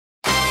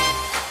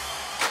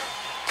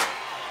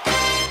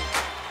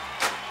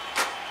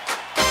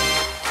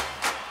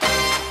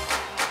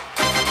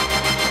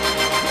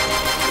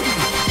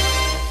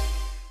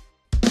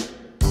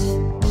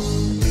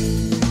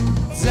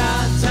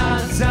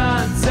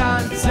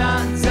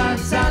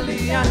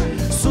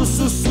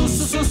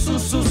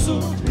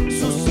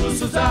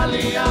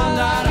ძალიან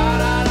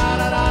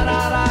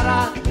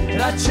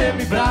რა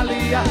ჩემი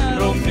ბრალია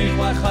რომ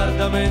მიყვახარ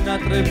და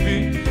მენატრები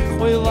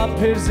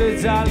ყველაფერზე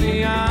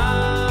ძალიან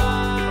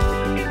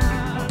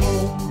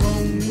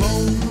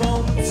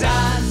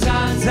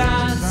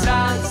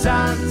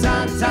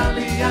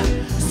ძალიან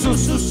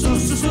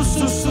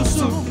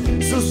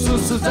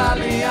სუ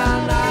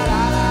ძალიან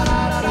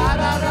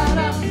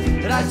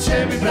რა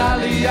ჩემი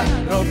ბრალია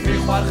რომ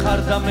მიყვახარ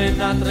და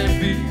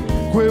მენატრები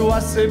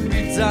გვევასები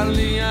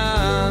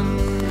ძალიან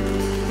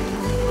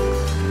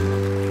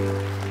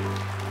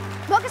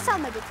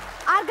მოგესალმებით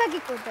არ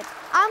გაგიკვირდეთ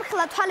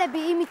ამხელა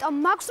თვალები იმიტომ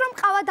მაქვს რომ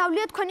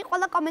ყავადავლია თქვენი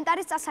ყველა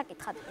კომენტარის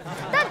წასაკითხად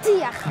და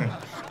დიახ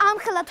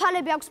ამხელა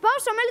თვალები აქვს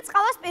ბავშვს რომელიც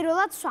ყავას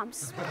პირველად სვამს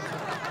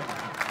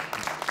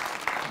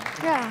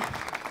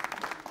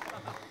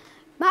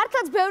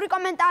მართლაც ბევრი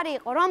კომენტარი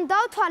იყო რომ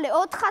დავთვალე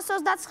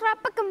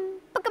 429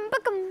 პკმ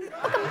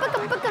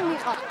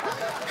იყო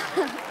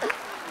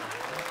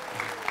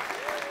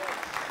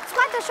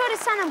სხვათა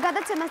შორის სანამ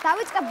გადაცემას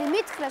დავიწყებდი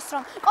მითხრეს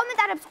რომ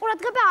კომენტარებს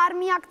ყურადღება არ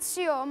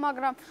მიაქციო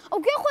მაგრამ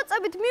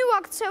გეხვეწებით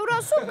მივაქცევ რა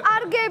სულ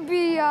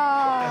კარგებია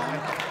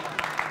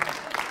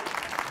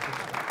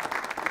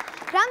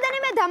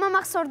რამდენიმე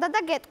დამამახსოვრდა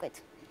და გეტყვით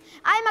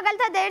აი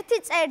მაგალითად ერთი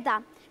წერდა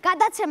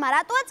გადაცემა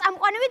რატოა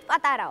წამყვანივით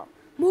პატარაო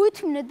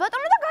მოითმინეთ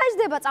ბატონო და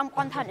გაიზრდება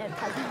წამყვანთან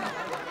ერთად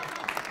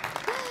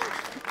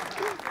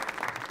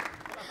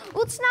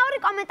უცნაური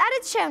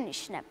კომენტარით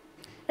შევნიშნე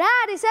რა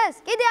არის ეს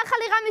კიდე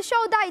ახალი ღამის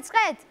შოუ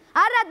დაიწყეთ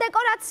არა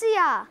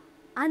დეკორაცია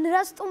ან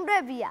რა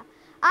სტუმრებია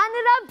ან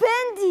რა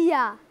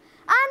ბენდია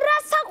ან რა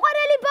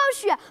საყვარელი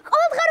ბავშვია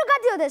ყოველდღე რო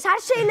გადიოდეს არ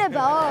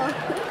შეიძლებაო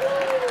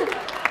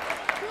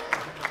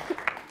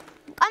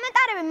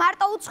კომენტარები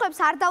მარტო უცხოებს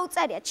არ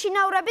დაუწერია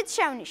ჩინაურებით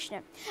შევნიშნე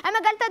აი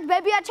მაგალითად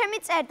ბებია ჩემი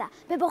წერდა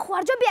ბებო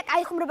ხوارჯობია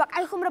კაი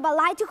ხუმრობა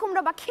ლაითი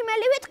ხუმრობა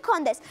ქიმელივით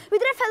გქონდეს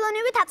ვიდრე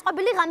ფელონივით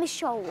აწყობილი ღამის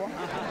შოუო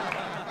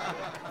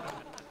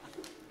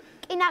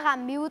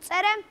კინაღამ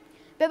მიუწერე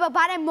ბებო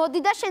ბარე მოდი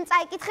და შენ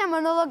წაიკითხე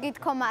მონოლოგი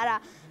თქო მარა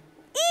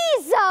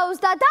იზავს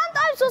და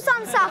დამტოვებს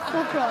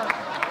უსამსახურო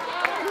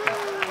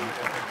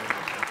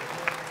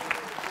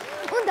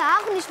უნდა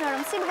აღვნიშნო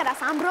რომ სიმღერას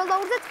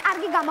ამბროლაურზეც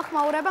კარგი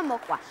გამოხმაურება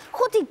მოყვა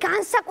 5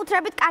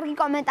 განსაკუთრებით კარგი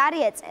კომენტარი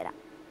ეწერა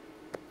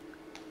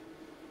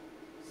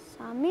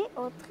 3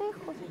 4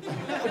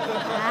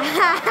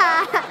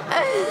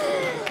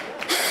 5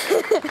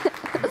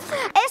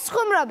 ეს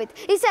ხუმრობით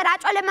ისე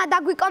რაჭოლებმა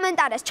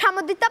დაგვიკომენტარეს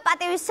ჩამოდით და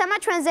პატივისცემა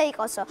ჩვენზე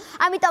იყოსო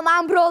ამიტომ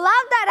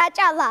ამბროლავ და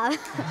რაჭალავ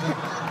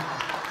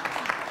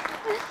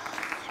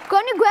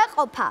გონი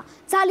გვეყოფა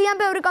ძალიან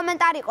ბევრი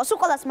კომენტარი იყო სულ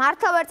ყველას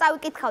მართლა ვერ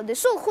წავიკითხავდი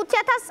სულ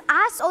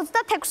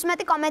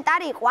 5136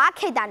 კომენტარი იყო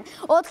აქედან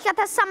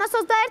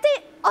 4321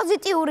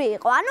 პოზიტიური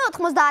იყო ანუ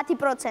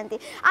 90%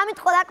 ამით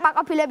ყველა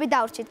კმაყოფილები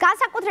დავრჩით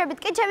განსაკუთრებით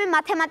კი ჩემი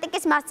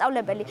მათემატიკის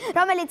მასწავლებელი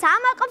რომელიც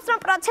ამაყობს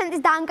რომ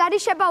პროცენტის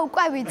დაანგარიშება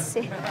უკვე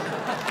ვიცი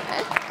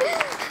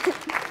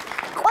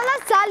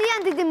ყველას ძალიან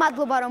დიდი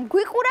მადლობა რომ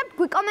გვიყურებთ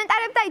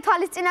გვიკომენტარებთ და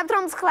ითვალისწინებთ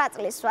რომ 9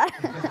 წლის ვარ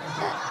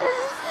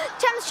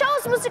ჩემს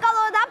შოუს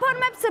მუსიკალურად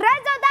აფორმებს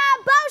რეზო და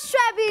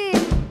ბაშვები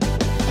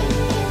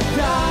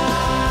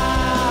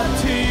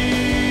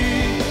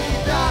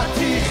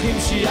დათი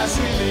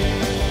ხიმშიაშვილი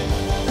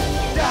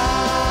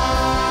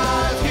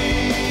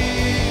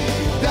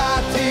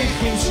დათი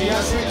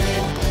ხიმშიაშვილი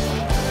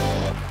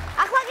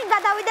ახლა კი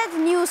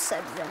გადავიდეთ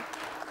ნიუსებზე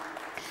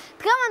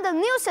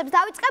დღევანდელ ნიუსებს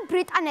დავიწყებ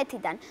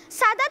ბრიტანეთიდან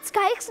სადაც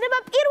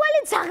გაიხსნება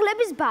პირველი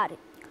ძაღლების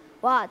ბარი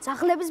ვა,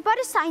 ძაღლების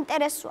ბარი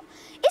საინტერესოა.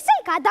 ისე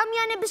იქ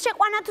ადამიანების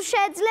შეყვანა თუ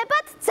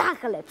შეეძლებათ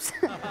ძაღლებს.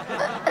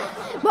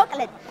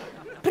 მოკლედ,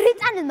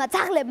 ბრიტანელმა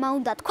ძაღლებმა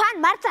უნდა თქვან,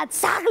 მართლა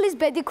ძაღლის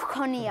ბედი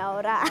გქონიაო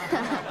რა.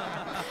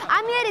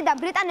 ამიერიდან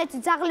ბრიტანეთში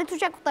ძაღლი თუ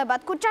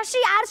შეგხვდებათ ქუჩაში,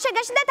 არ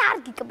შეგეშინდეთ, არ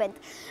გიკბენთ.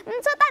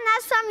 ცოტა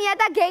ნასვამია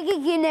და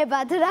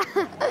გეგიგინებათ რა.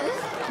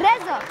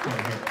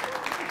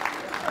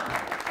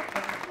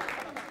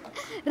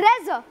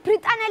 რეზო,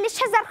 ბრიტანელი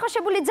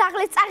შეზარხოშებული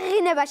ძაღლის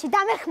წაღიღინებაში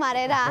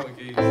დამეხმარე რა.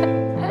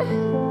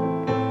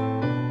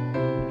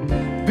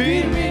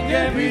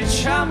 ბირმიგები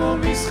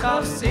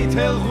ჩამომისხავს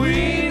წითელ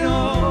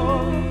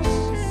ღვინოს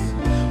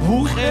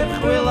უყებ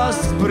ყველას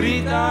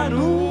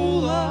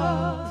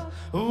ბრიტანულად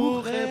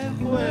უყებ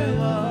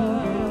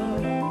ყველას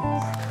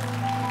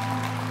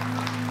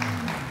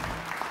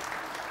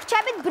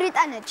რჩებით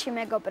ბრიტანეთში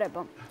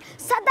მეგობრებო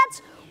სადაც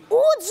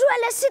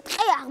უძველესი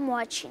ტყე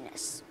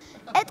აღმოაჩინეს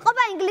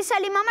ეთყობა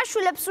ინგლისელი მამა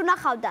შვილებს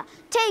უნახავდა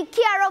Take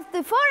care of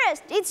the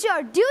forest, it's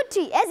your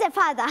duty as a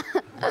father.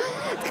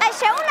 ტყე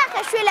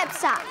შეუნახე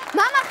შვილებსა,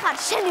 მამა ხარ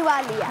შენი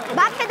ვალია.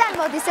 მაქედან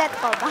მოდის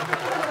ეთყობა.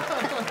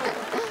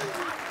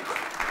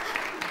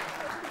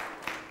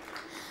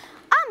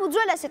 ამ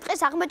უძველესი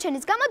ტყის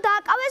აღმოჩენის გამო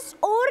დააკავეს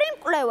ორი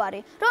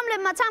მკვლევარი,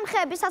 რომლებმაც ამ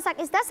ხეების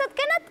ასაკის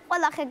დასადგენად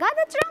ყველა ხე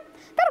გადაჭრა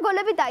და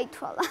რგოლები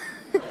დაითვალა.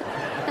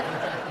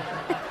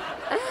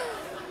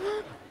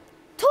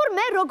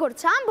 თურმე როგორც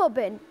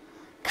ამბობენ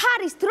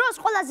ქარის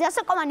დროს ყველაზე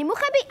ასაკოვანი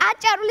მუხები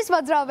აჭარულის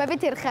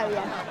მოძრაობებით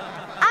ირხევიან.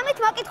 ამით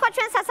მოკითხვა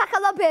ჩვენ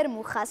სასახელო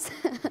ბერმუხას.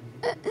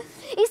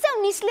 ისევ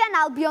ნისლიან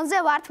ალბიონზე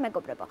ვართ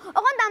მეგობრებო.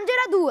 ოღონდ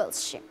ამჯერად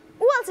უელსში.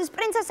 უელსის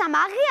პრინცესამ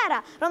აღიარა,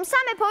 რომ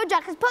სამეფო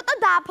ოჯახის ფოტო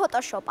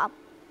დააფოტოშოპა.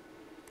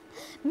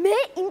 მე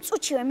იმ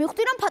წუთშივე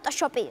მივხვდი, რომ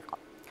ფოტოშოპი იყო.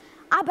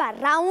 აბა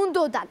რა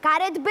უნდოდა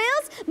გარეთ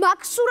ბეილს მაგ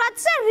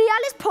სურათზე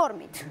რეალის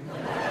ფორმით.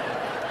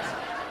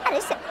 არა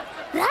ესე,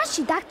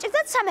 რაში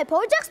დაგჭირდათ სამეფო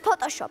ოჯახს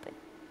ფოტოშოპი?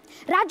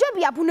 რა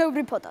ჯობია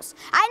ბუნებრივ ფოტოს?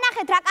 აი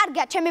ნახეთ რა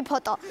კარგია ჩემი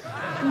ფოტო.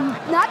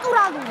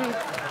 ნატურალური.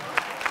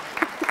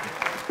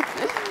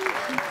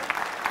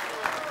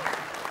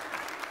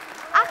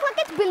 ახლა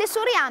კი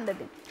თბილისური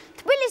ამბები.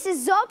 თბილისის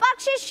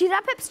ზოოპარკში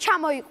ჟირაფებს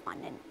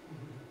ჩამოიყვანენ.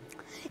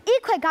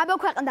 იქვე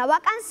გამოქვეყნდა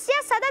ვაკანსია,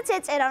 სადაც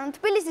ეწერა, რომ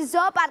თბილისის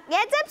ზოოპარკი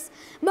ეძებს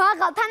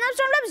მაღალ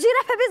თანამშრომლებს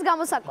ჟირაფების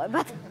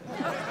გამოსაკვებად.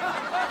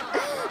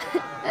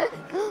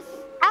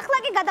 ახლა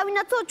კი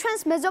გადავინაცვლოთ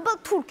ჩვენს მეზობელ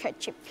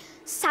თურქეთში,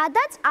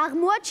 სადაც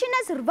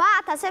აღმოაჩინეს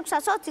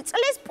 8620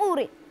 წლის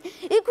პური.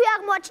 იქვე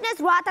აღმოაჩინეს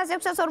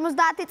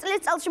 8650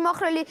 წლის წელში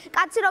მოხრილი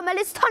კაცი,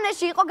 რომელიც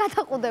თონეში იყო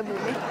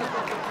გადაყუდებული.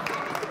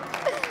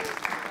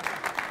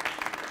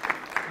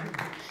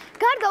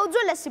 გარდა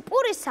უძველესი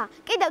პურისა,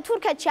 კიდევ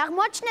თურქეთში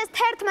აღმოაჩინეს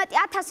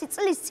 11000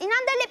 წლის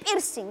წინანდელი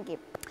პირსინგი.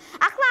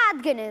 ახლა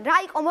ადგენენ, რა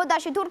იყო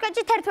მოდაში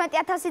თურქეთში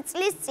 11000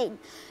 წლის წინ.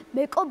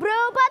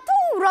 მეკობრეობა თუ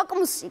როკ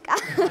მუსიკა.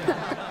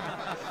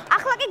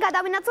 ახლა კი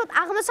გადავინაცვლოთ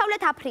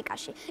აღმოსავლეთ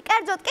აფრიკაში,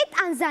 კერძოდ კი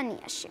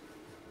ტანზანიაში.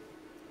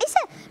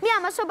 ისე მე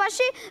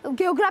ამასობაში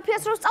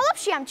გეოგრაფიას რო სწავლობ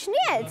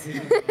შეამჩნიეთ?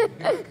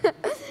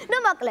 ნუ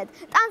მოკლედ,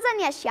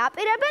 ტანზანიაში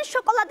აპირებენ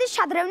შოკოლადის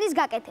შადრევნის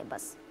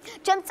გაკეთებას.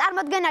 ჩემს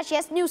წარმოდგენაში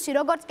ეს ნიუსი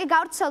როგორც კი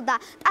გავრცელდა,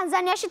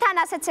 ტანზანიაში თან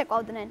ასეც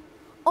ეკავდნენ.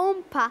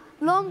 ომპა,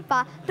 ლომპა,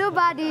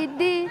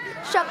 დუბადიდი,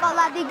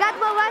 შოკოლადი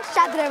გადმოვა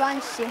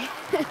შადრევანში.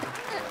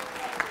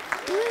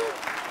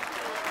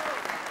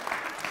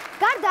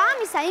 გარდა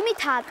ამისა,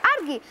 იმითაა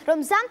კარგი, რომ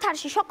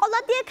ზამთარში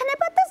შოკოლადი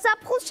ექნება და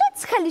ზაფხულში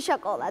ცხელი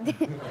შოკოლადი.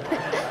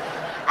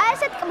 აი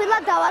ესეთ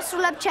კბილად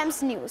დავასრულებ ჩემს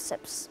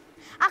ნიუსებს.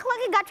 ახლა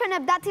კი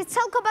გაჩვენებ დათის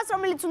ცელქობას,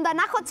 რომელიც უნდა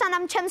ნახოთ,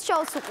 სანამ ჩემს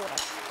შოუს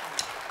უყურებთ.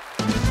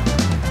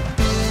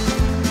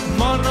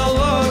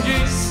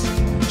 მონოლოგის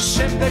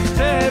შემდეგ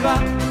ხდება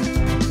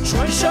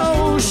ჩვენ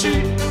შოუში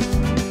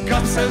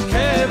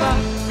გაცელქება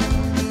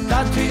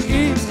დათი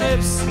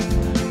იწყებს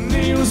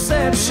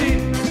ნიუსებში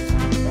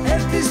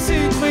ერთი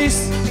სიტყვის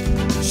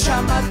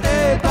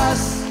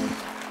შამატებას.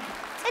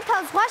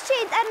 წითელ ზღვაში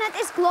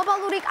ინტერნეტის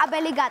გლობალური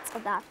კაბელი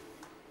გაწყდა.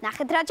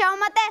 ნახეთ რა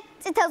ჩავამატე,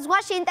 წითელ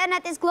ზღვაში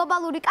ინტერნეტის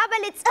გლობალური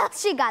კაბელი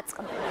წელსში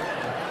გაწყდა.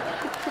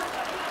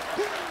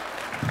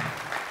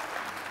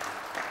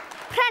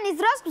 ფრენის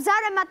დროს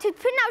გზავრებმა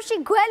თვითმფრინავში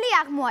გველი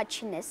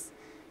აღმოაჩინეს.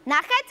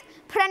 ნახეთ,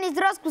 ფრენის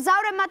დროს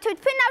გზავრებმა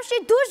თვითმფრინავში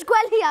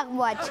დუშგველი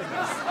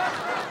აღმოაჩინეს.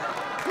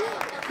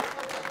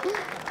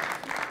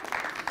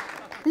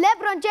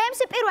 ლებრონ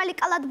ჯეიმსი პირველი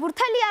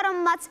კალათბურთელია,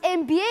 რომელმაც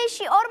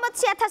NBA-ში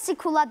 40000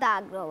 ქულა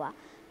დააგროვა.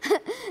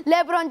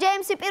 ლებრონ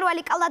ჯეიმსი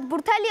პირველი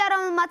კალათბურთელია,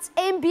 რომელმაც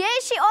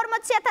NBA-ში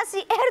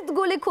 40000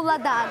 ერთგული ქულა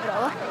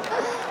დააგროვა.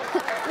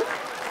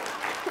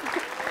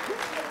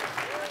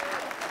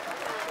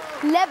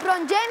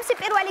 ლებრონ ჯეიმსი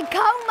პირველი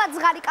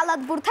გაუმაძღარი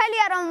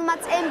კალათბურთელია,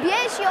 რომელმაც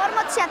NBA-ში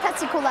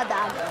 40000 ქულა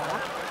დააგროვა.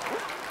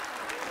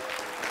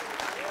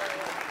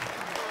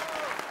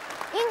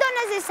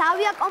 ინდონეზიის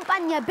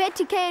ავიაკომპანია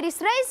BTK Air-ის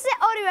რეისზე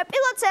ორივე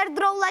პილოტს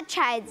ერთდროულად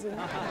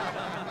ჩაეძინა.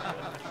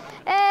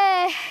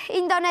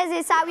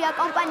 ინდონეზიის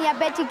ავიაკომპანია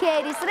BTK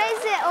Air-ის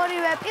რეისზე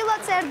ორივე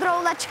პილოტს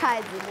ერთდროულად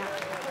ჩაეძინა.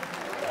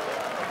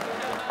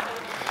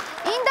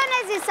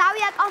 ინდონეზიის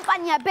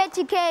ავიაკომპანია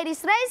BTK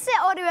Air-ის რეისზე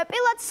ორივე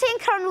პილოტს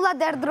სინქრონულად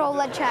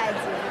ერთდროულად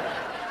ჩაეძინა.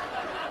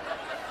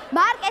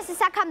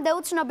 მარკესის აქამდე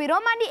უცნობი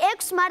რომანი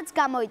 6 მარტს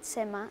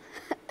გამოიცემა.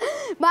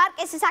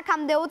 მარკესის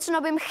აქამდე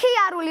უცნობი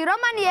მხიარული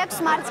რომანი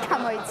 6 მარტს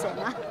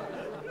გამოიცემა.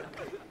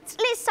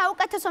 წლის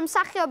საუკეთესო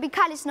მსახიობი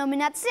ქალის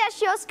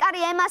ნომინაციაში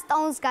ოსკარი ემა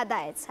სტოუნს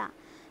გადაეცა.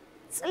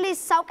 წლის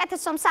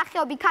საუკეთესო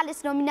მსახიობი ქალის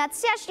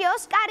ნომინაციაში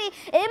ოსკარი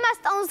ემა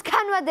სტოუნს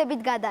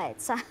განვადებით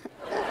გადაეცა.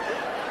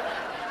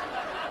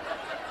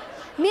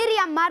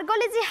 მირიამ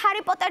მარგოლიძე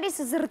ჰარი პოტერის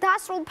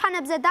ზრდასრულ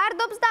ფანებზე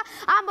დარდობს და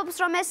ამბობს,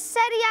 რომ ეს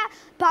სერია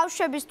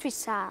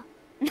ბავშვებისთვისაა.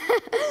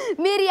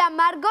 მირიამ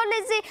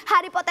მარგოლიძე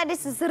ჰარი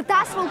პოტერის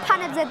ზრდასრულ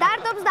ფანებზე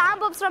დარდობს და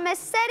ამბობს, რომ ეს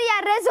სერია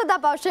რეზო და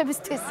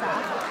ბავშვებისთვისაა.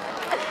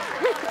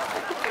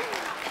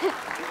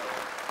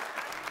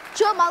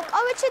 ჯო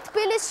მალკოვიჩი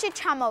თბილისში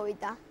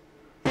ჩამოვიდა.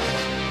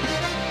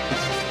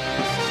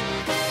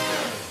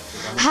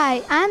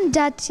 Hi, I'm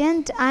Dati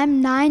and I'm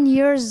 9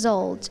 years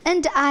old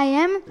and I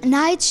am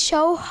night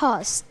show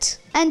host.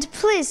 And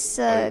please...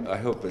 I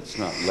hope it's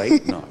not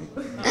late night.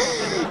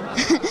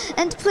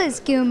 And please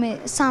give me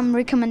some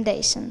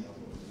recommendation.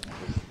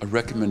 A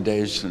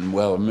recommendation?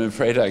 Well, I'm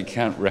afraid I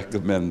can't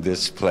recommend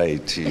this play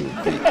to you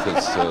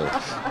because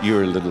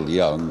you're a little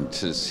young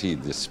to see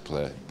this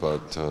play.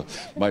 But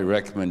my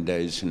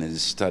recommendation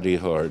is study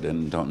hard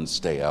and don't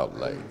stay out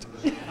late.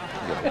 Yeah.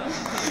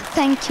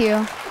 Thank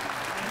you.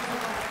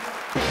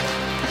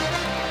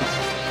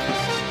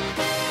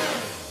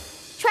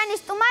 ჩვენი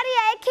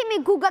სტუმარია ექიმი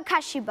გუგა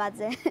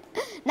ქაშიბაძე.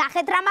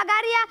 ნახეთ რა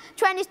მაგარია,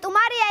 ჩვენი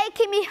სტუმარია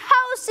ექიმი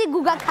ჰაუსი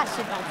გუგა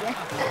ქაშიბაძე.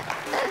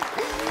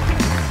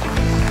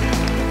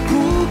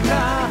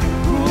 გუგა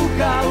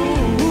გუგა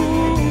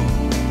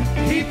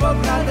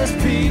ჰიპოკრატეს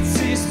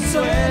ფიცის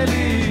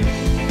წველი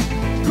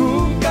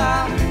გუგა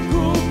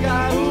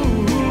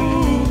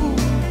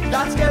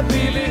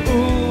დაწყებილი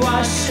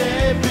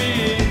უაშები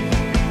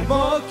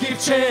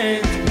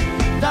მოგირჩეთ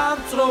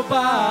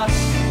დამწრობას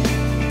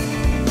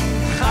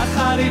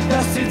ხახარი და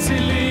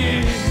სიცილი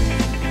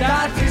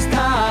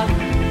დათისთან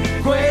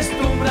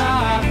გვესტუმრა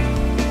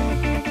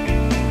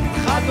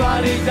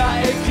ხატვარი და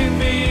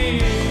ექიმი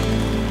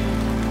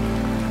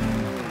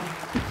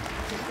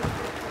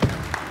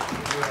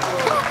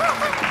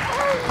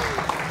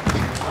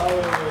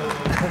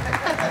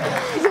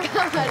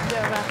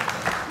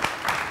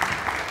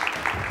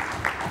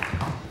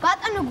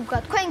ბატონო გუგა,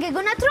 თქვენ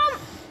გეგონათ რომ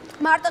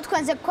მარტო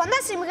თქვენზე გქონდა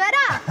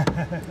სიმღერა?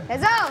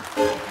 რეზო?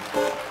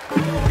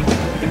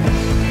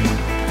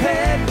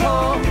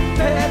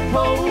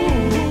 Pepo,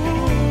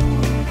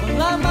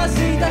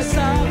 ლამაზი და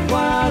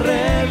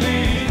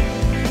საყვარელი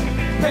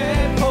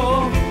Pepo,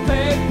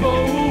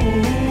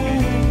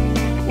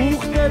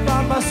 უხდება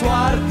მას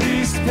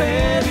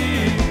ვარდისფერი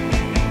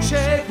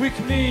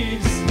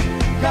შეგვიქმნის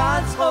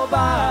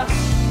განწყობას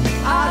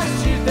არ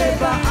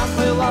სჭირდება ამ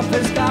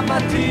ყველაფერს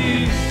გამათი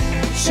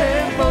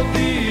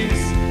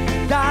შემოდის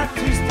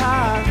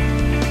დათისთან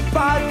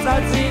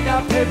პაწაწინა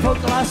Pepo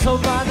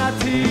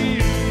კლასობანათი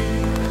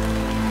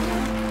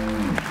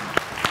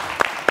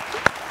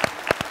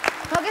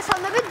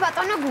მოგესალმებით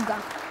ბატონო გუგა.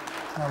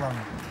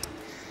 სალამი.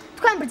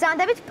 თქვენ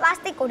ბრძანდებით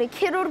პლასტიკური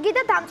ქირურგი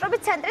და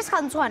დამწრობის ცენტრის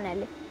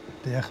ხელმძღვანელი.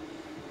 დიახ.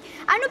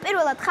 ანუ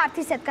პირველად ხართ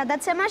ისეთ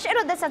გადაცემაში,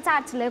 როდესაც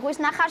არც ლეღვის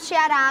ნახარში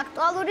არაა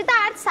აქტუალური და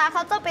არც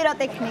სახელმწიფო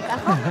პიროტექნიკა,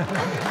 ხო?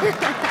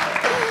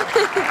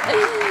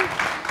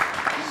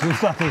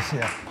 ზუსტად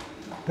ესეა.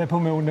 Pepo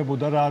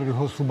მეუნებოდა რა არის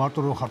ხო სულ მარტო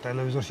რო ხარ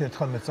ტელევიზორში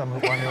ერთხელ მეც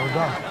წამოყვანეო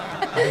და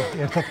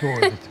ერთად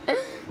მოვედით.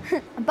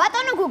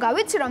 ბატონო გუგა,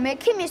 ვიცი რომ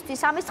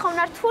ექიმისთვის ამის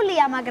თხოვნა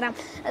რთულია, მაგრამ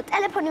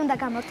ტელეფონი უნდა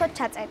გამორთოთ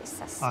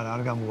ჩაწერისას. არა,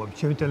 არ გამოვაბი.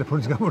 ჩემი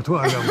ტელეფონის გამორთვა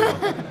არ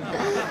გამოვაბი.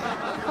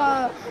 ხო,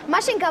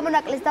 მაშინ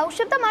გამონაკლისს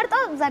დაუშვებ და მარტო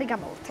ზარი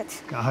გამოვურთეთ.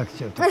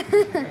 გააგჭირთ.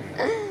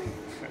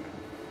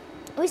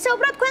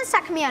 ვისაუბროთ თქვენ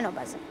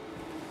საქმიანობაზე.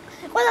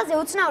 ყველაზე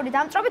უცნაური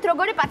დამწრობით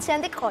როგორი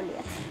პაციენტი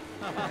გყოლიათ?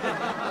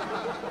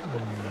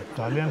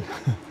 ძალიან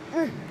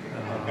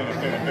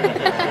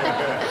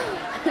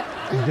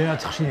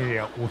იმდენად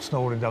ხშირია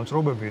უცნაური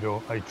დამწრობები, რომ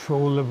აი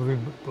ჩვეულებრივი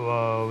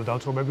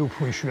დამწრობები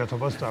უფრო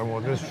იშვიათობას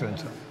წარმოადგენს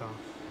ჩვენთან.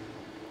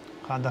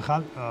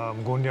 ხანდახან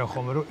მგონია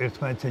ხოლმე, რომ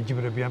ერთმანეთს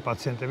ეჯიბრებიან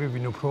პაციენტები,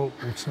 ვინ უფრო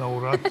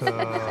უცნაურად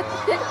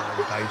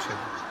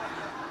დაიჭრება.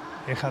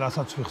 ეხლა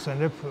რასაც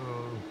ვიხსენებ,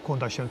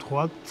 მქონდა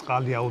შემთხვევა,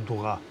 წყალი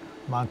აუდუღა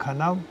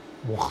მანქანამ,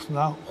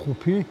 მოხსნა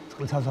ხუფი,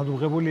 წყლის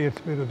ასადუღებული ერთ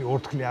პერიოდი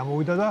ორთქლი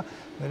ამოვიდა და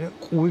მე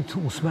ყურით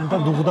უსმენდა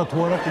დუღდა თუ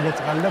არა კიდე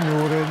წყალი და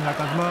მეორე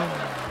ნაკადმა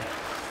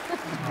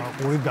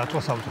ორი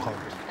დაწვა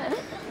სამწუხაროდ.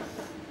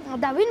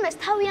 და ვინმეს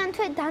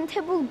თავიანთვე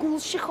დანთებულ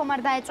გულში ხომ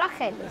არ დაეწვა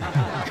ხელი?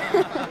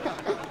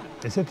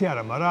 ესეთი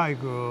არა, მაგრამ აი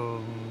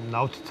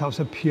ნავთით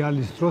თავზე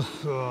ფიალის დროს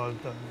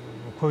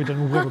ქვევიდან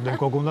უგეროდნენ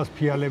გოგონას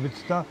ფიალებით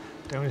და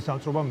ტევნის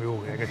დამწრობა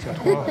მეუღია, ეგეთი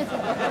შემთხვევა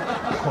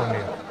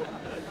ხონია.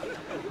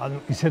 ანუ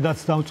ისედაც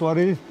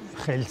დამწვარი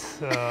ხელს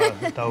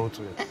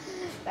დაუწვია.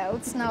 და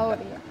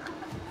უცნაურია.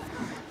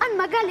 ან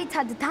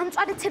მაგალითად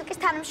დამწვარი ცირკის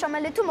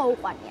თანამშრომელი თუ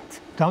მოუყვანიათ?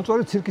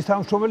 დამწვარი ცირკის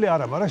თანამშრომელი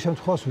არა, მაგრამ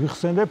შემთხვევას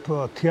ვიხსენებ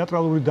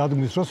თეატრალური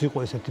დადგმის დროს იყო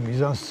ესეთი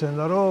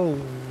მიზანსცენა, რომ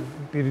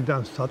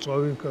პირიდან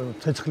საწვავი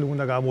ცეცხლი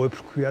უნდა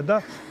გამოეფრქვია და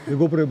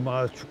მეგობრებმა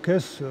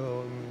ჩუქეს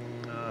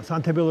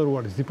სანთებელო რო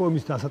არის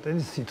დიპლომის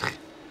დასატენის სითხე.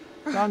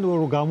 ანუ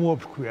რომ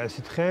გამოაფრქვია ეს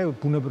სითხე,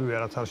 ბუნებრივია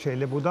რაც არ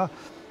შეიძლებოდა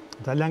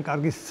ძალიან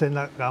კარგი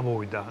სცენა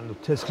გამოვიდა. ანუ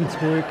ცეცხლიც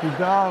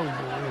მოეკიდა,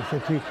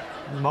 ესეთი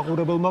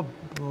მაყურებელმა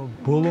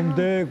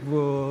ბოლომდე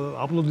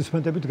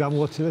აპლოდისმენტებით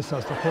გამოაცილეს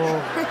სასწრაფო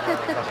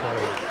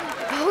დახმარება.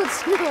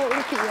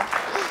 უცნაურია.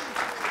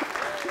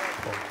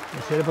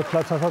 შეიძლება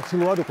თქვა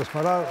სასაცილო არ იყოს,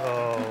 მაგრამ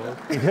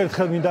კიდევ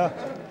ერთხელ მინდა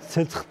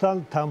ცეცხლთან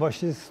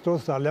თამაშის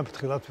დროს ძალიან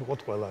ფრთხილად ვიყოთ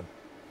ყველანი.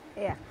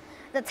 ია.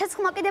 და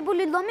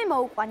ცეცხლმოკიდებული ლომი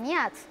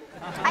მოუყვანიათ?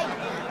 აი,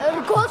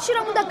 გოლში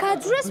რომ უნდა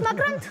გაძვრეს,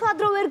 მაგრამ თლად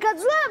რო ვერ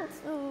გაძვა,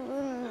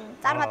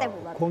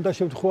 წარმატებულად. ქონდა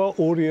შემთხვევა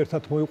ორი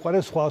ერთად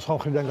მოიყვანეს, სხვა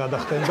მხრიდან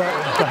გადახტენ და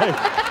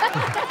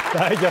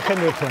დაეჯახენ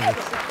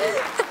ერთმანეთს.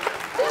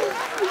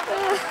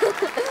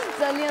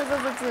 ძალიან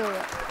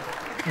სასაცილოა.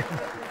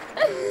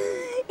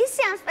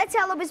 ისე ამ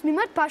სპეციალობის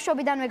მიმართ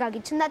ბავშვობიდანვე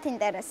გაგიჩნდათ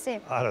ინტერესი?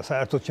 არა,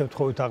 საერთოდ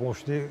შემთხვევით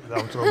აღმოჩნდი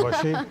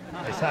დამწრობაში,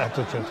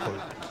 საერთოდ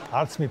შემთხვევით.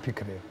 არც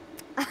მიფიქრია.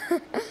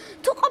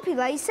 თუ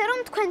ყოფილა ისე რომ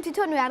თქვენ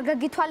თვითონვე არ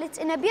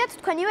გაგითვალისწინებიათ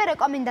თქვენივე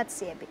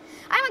რეკომენდაციები.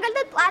 აი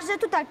მაგალითად პლაჟზე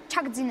თუ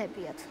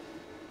ჩაგძინებიათ.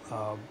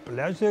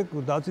 პლაჟზე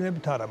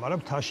დაძინებით არა, მაგრამ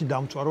მთაში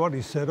დამწვარ ვარ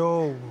ისე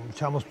რომ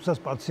ჩამოსვლისას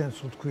პაციენტს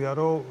უთქვია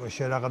რომ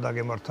შენ რაღა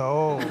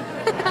დაგემართაო.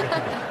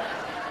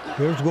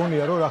 ვერც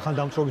გონია რომ რახან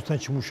დამწრობისთან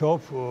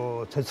ჩიმუშაობ,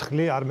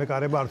 ცეცხლი არ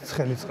მეკარება არც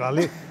ცხელი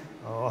წყალი.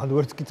 ანუ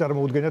ვერც კი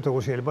წარმოუდგენიათ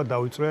როგორ შეიძლება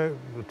დავიწვე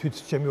თვით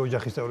ჩემი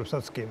ოჯახის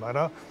წევრებსაც კი,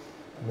 მაგრამ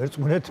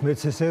მერწმუნეთ მეც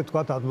ესე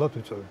თქვა ადვილად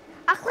ვიწვევ.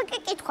 ახლა კი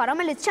კითხვა,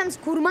 რომელიც ჩემს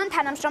გურმან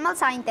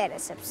თანამშრომელს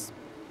აინტერესებს.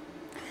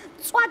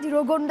 წვადი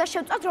როგორ უნდა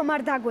შევწვათ, რომ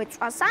არ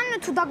დაგვეწვას, ან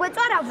თუ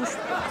დაგვეწვა რა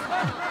ვუშვებთ?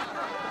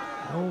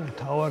 ნუ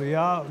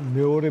თავარია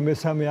მეორე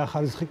მესამე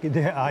ახარისხი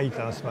კიდე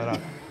აიტანს, მაგრამ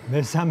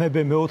მესამე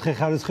მეოთხე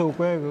ხარისხი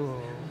უკვე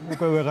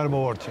ვეღარ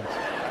მოვარჩენთ.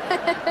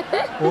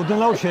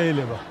 ოდნავ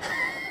შეიძლება.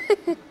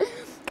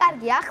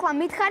 კარგი, ახლა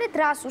მითხარით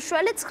რას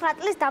უშველეთ 9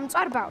 წლის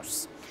დამწვარ ბავშვს.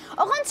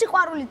 ოღონდ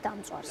სიყვარულით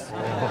დამწვარს.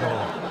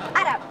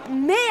 არა,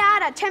 მე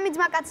არა, ჩემი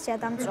ძმაკაცია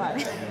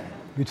დამწვარი.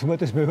 მით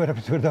უმეტეს მე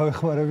ვერაფერს ვერ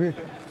დავეხმარები,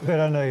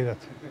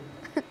 ვერანაირად.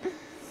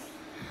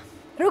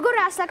 როგორ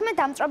ასაქმე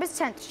დამწვრობის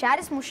ცენტრში?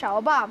 არის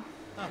მუშაობა?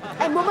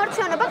 აი,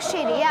 მომარცხენობა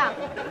ხშირია?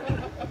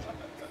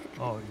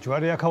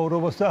 ჯვარი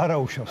აქაურობას და არა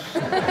უშავს.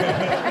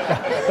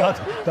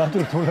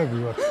 დათურთულები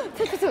ვარ.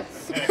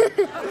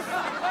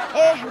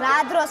 რა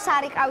დროს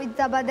არიყავით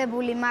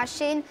დაბადებული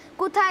მაშინ,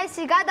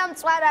 ქუთაისი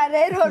გადამწვარა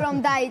რერო რომ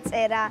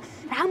დაიწერა.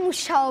 რა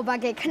მუშაობა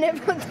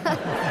გექნებოდა?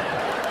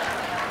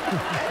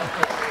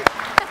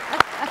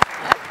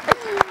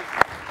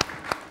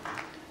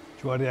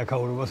 ჯვარი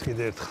აქაურობას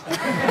კიდე ერთხელ.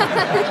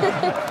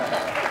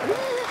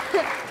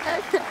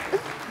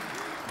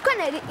 თქვენ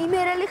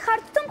იმერელი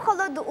ხართ თუ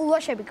მხოლოდ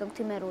ულვაშები გაქვთ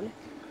იმერული?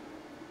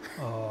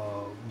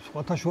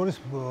 სხვათა შორის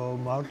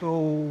მარტო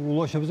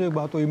ულვაშებზე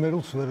მარტო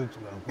იმერულს ვერ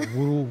ეწვიან.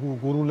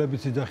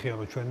 გურულებიც იძახიან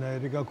რომ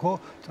ჩვენნაირი გაქო,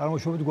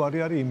 წარმოშობით გვარი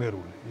არის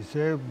იმერული.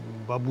 ისე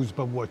ბაბუის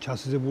ბაბუა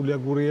ჩასიზებულია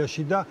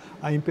გურიაში და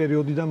აი იმ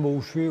პერიოდიდან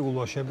მოუშვი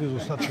ულვაშები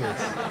ზუსტად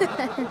ჩვენს.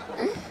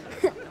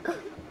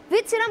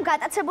 ვიცი რომ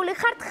გატაცებული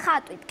ხართ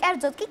ხატვით,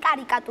 კერძოდ კი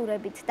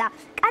კარიკატურებით და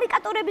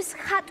კარიკატურების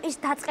ხატვის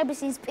დაწყების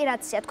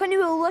ინსპირაცია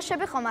თქვენივე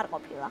ულვაშები ხომ არ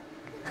ყოფილა?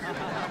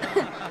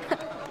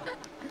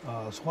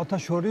 სხვათა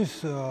შორის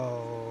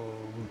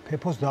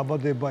ფეფოს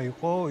დაბადება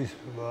იყო ის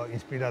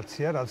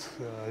ინსპირაცია, რაც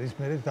ის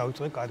მერე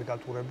დავიწყე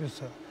კარიკატურების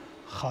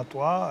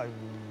ხატვა,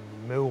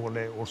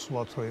 მეუღლე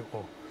ორსულად რო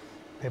იყო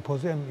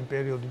ფეფოზე იმ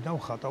პერიოდიდან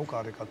ვხატავ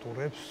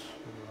კარიკატურებს,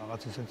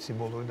 რაღაც ისეთ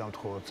სიმბოლური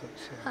დამთხოვებაც.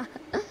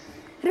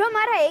 რომ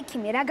არა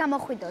ექიმი, რა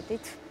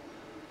გამოხვიდოდით?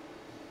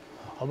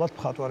 ალბათ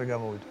მხატვარი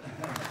გამოვიდა.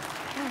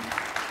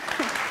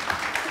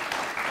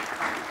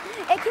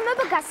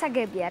 ექიმობა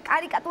გასაგებია,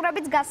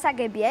 კარიკატურებიც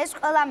გასაგებია, ეს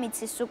ყველა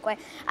მიცის უკვე.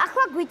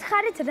 ახლა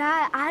გითხარით რა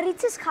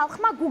არიცის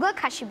ხალხმა გუგა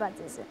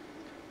ქაშიბაძეზე.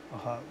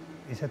 ახლა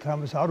ისეთ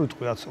რამეს არ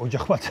ვიტყვი, რაც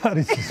ოჯახმაც არ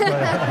იცის,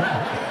 მაგრამ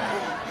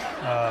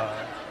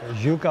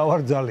ჟილკა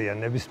ვარ ძალიან,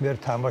 ნებისმიერ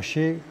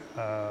თამაში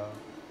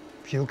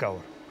ჟილკა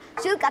ვარ.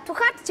 ჟილკა თუ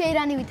ხართ,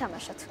 ჯეირანი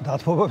ვითამაშოთ.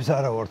 დათმობებს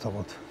არა ვარ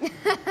თამოთ.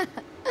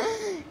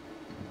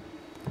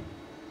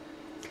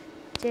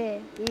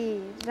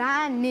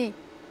 ჯეირანი.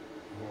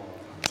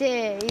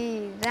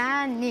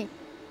 ჯეირანი.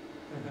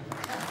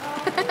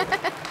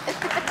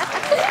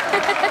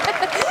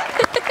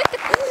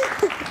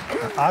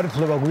 არ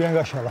ძლება გვიან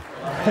გაშალა.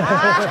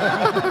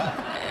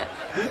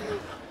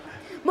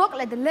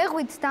 მოკლედ,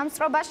 ლეღვით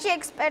დამწრობაში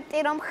ექსპერტი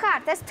რომ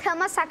ხართ, ეს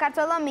თელმა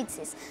საქართველო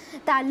მიცის.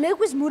 და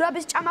ლეგვის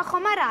მურაბის ჭამა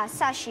ხომ არაა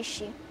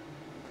საშიში?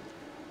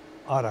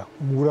 არა,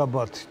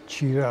 მურაბად,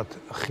 ჩირად,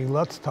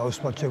 ხილად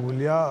თავისუფლად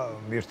შეგვიძლია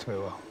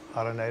მირთმევა.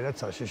 არანაირად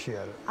საშიში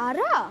არა.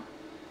 არა?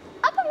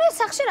 აბა მე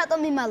სახში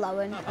რატომ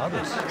იმალავენ?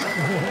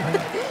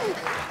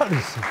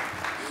 არის.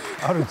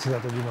 არ ვიცი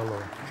რატომ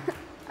იმალავენ.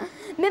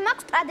 მე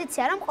მაქვს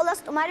ტრადიცია, რომ ყველა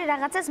სტუმარი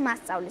რაღაცას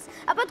მასწავლის.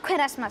 აბა თქვენ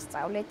რას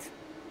მასწავლეთ?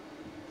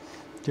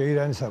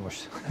 ჯეირანის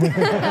თამაშს.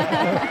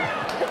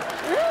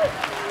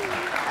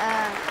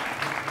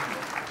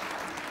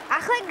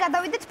 ახლა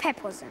გადავიდეთ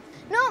ფეფოზე.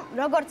 ნუ,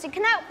 როგორც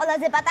იქნა,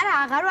 ყველაზე პატარა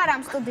აღარ ვარ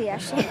ამ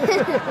სტუდიაში.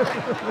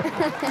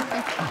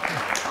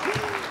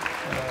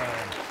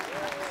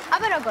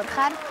 აბა როგორ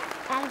ხარ?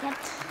 კარგად.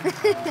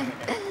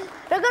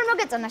 როგორ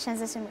მოგეწონა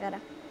შენზე სიმღერა?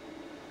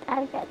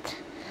 კარგად.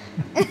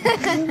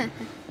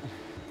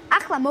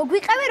 ახლა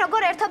მოგვიყევი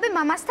როგორ ერთობი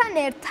მამასთან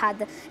ერთად.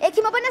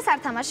 ექიმობანას არ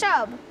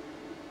თამაშობ?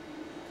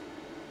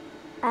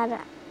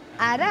 არა.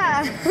 არა?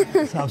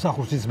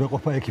 სამსახურშიც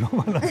მეყოფა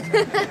ექიმობანას.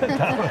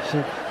 თამაში,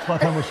 სხვა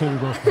თამაშები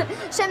გვაქვს.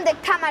 შემდეგ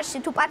თამაში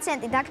თუ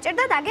პაციენტი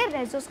დაგჭირდა, დაგერ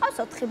რეზოს ყავს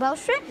 4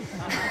 ბავშვი.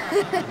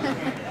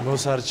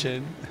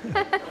 მოსარჩენ.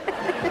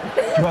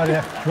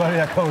 ჯვარი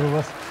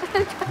აქაურობას.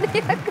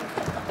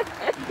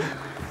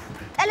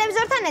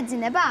 ტელევიზორთან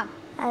ეძინება?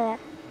 არა.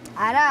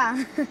 არა?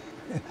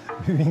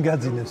 ვინ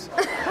გაძინებს?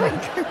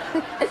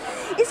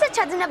 ისე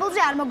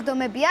ჩაძინებულზე არ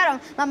მოგდომებია, რომ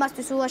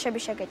მამასთვის ულვაშები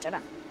შეგეჭრა?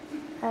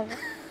 არა.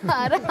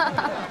 არა.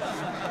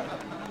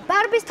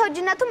 ბარბის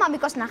თოჯინა თუ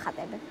მამიკოს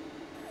ნახატები?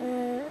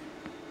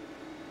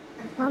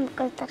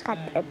 მამიკოს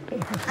ნახატები.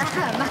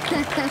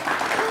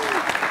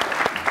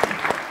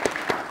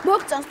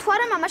 მოგწონს თუ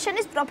არა მამა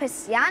შენის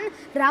პროფესია, ან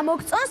რა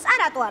მოგწონს, ან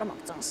რატო არ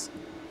მოგწონს?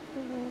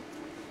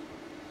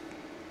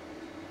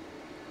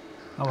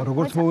 აბა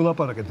როგორც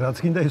მოვილაპარაკეთ, რაც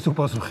გინდა ის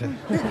უპასუხე.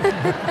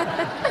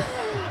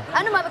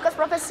 ანუ მამიკოს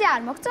პროფესია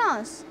არ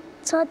მოგწონს?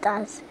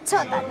 ცოტას.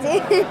 ცოტათი.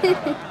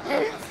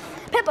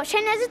 ფეფო,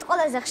 შენ აზრით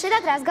ყველაზე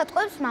ხშირად რას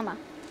გატყუებს მამა?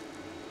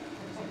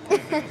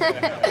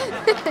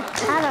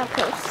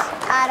 არაფერს.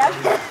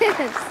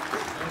 არაფერს.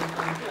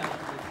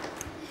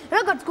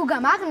 როგორც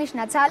გუგამ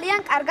აღნიშნა,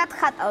 ძალიან კარგად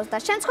ხატავს და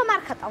შენც ხომ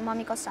არ ხატავ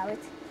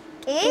მამიკოსავით?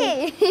 კი?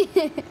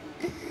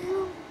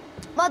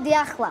 მოდი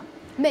ახლა,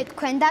 მე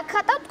თქვენ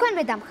დაგხატავთ, თქვენ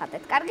მე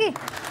დამხატეთ, კარგი?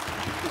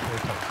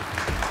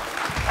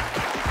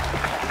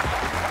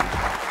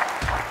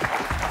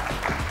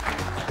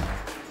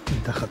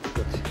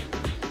 დახატეთ.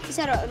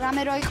 ისე რომ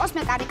რამე რო იყოს,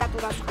 მე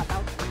კარიკატურას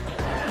ვხატავ.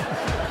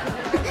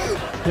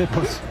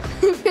 პეპოს.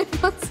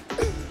 პეპოს.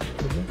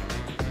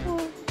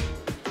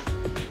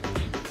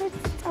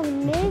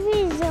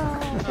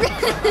 Amazing.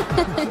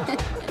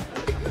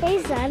 Hey,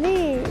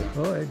 Sally.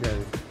 Oh, hey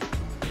guys.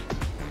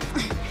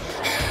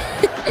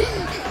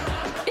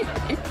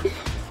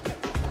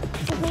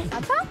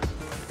 Apa?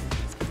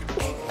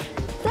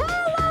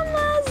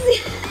 Salamasi.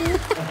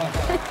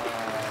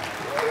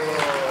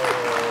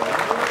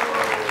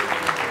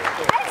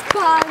 ეს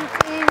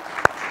ბანკი.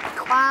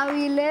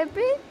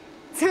 ყვავილები.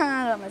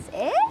 საламას.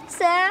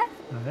 ესე.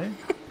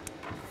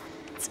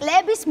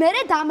 წლების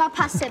მერე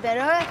დამაფასებე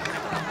რო.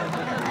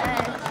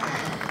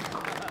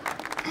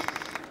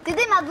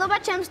 დიდი მადლობა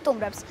ჩემს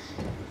სტუმრებს.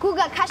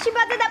 გუგა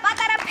ქაშიბადე და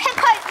პატარა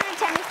ფეხო ისმენ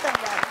ჩემს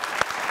სტუმრებს.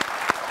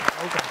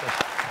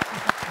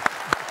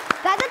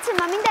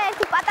 გადაცემა მინდა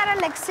ერთი პატარა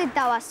ლექსით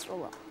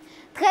დავასრულო.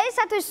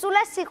 დღეისათვის სულ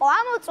ეს იყო,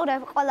 ამოვწურე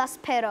ყველა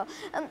სფერო.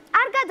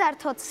 არ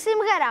გადართოთ,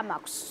 სიმღერა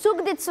მაქვს,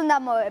 ზუგდიდს უნდა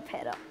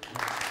მოვეფერო.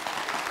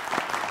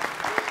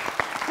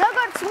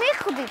 როგორც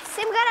მიხვდით,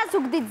 სიმღერა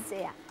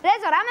ზუგდიდზეა.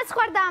 რეზო, რამე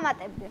სხვა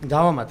დაამატებდი?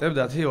 დავამატებ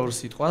დათი ორ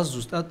სიტყვას,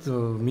 ზუსტად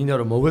მინდა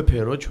რომ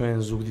მოვეფერო ჩვენ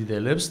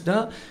ზუგდიდელებს და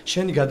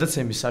შენი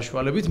გადაცემის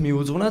საშუალებით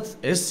მიუძღვნათ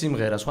ეს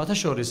სიმღერა. სხვათა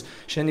შორის,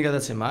 შენი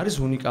გადაცემა არის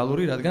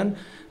უნიკალური, რადგან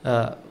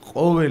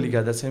ყოველი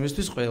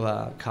გადაცემისთვის ყველა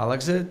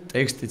ქალაქზე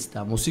ტექსტიც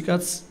და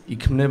მუსიკაც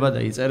იქმნება და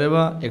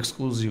იწერება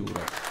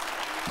ექსკლუზიურად.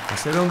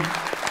 ასე რომ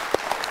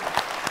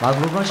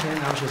მადლობა შენ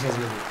ამ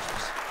შესაძლებლობისთვის.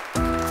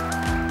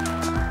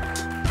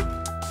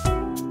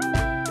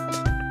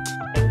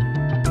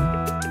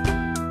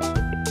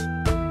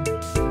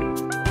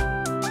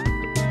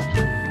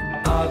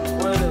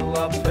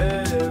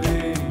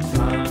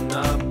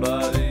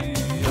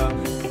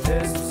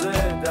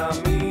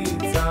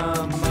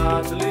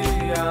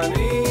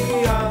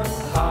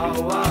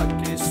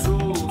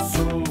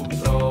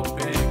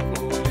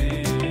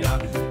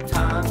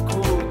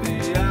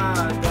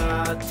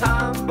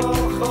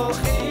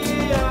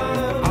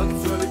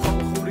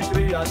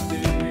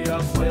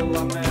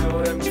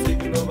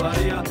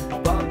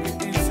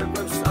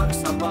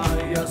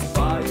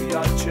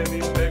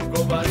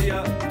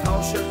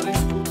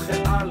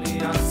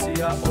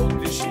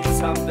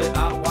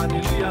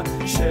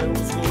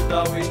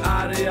 Rustavi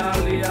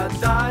arealia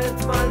da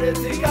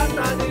etmaneti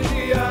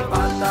gatanilia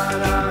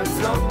patara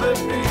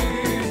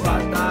zombie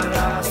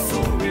patara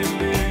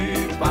suvili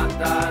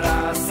patara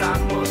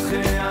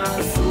samothea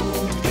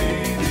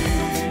suvili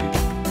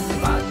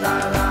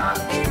patara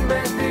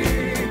imedi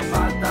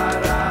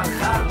patara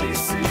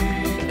khalisi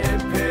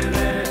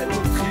epere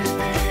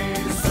ukhidi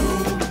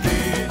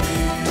suvili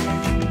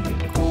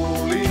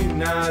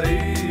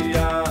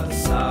culinaria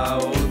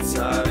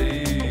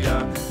saotsaria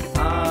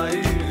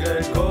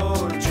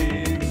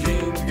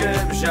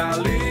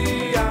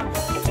Jalia,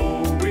 tu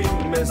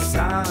me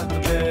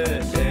sadbe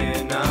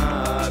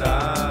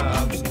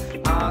enarabs,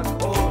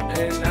 ako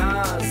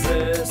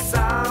enaze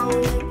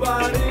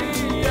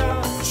saubaria,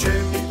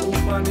 chemi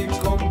umani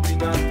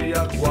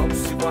kombinatia,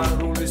 quausi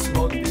varulis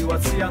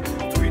motivatia,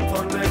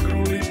 twiton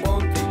negruli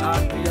ponti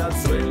atia,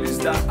 zuelis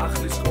da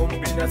achlis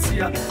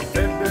kombinatia,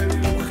 peperi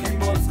uchi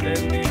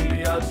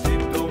mozgenilia,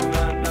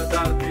 didonana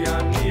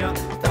dardiania,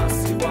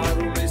 tasi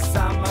varulis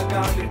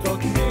samagali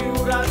tot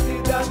miurati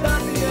da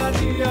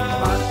daniania,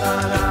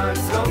 patara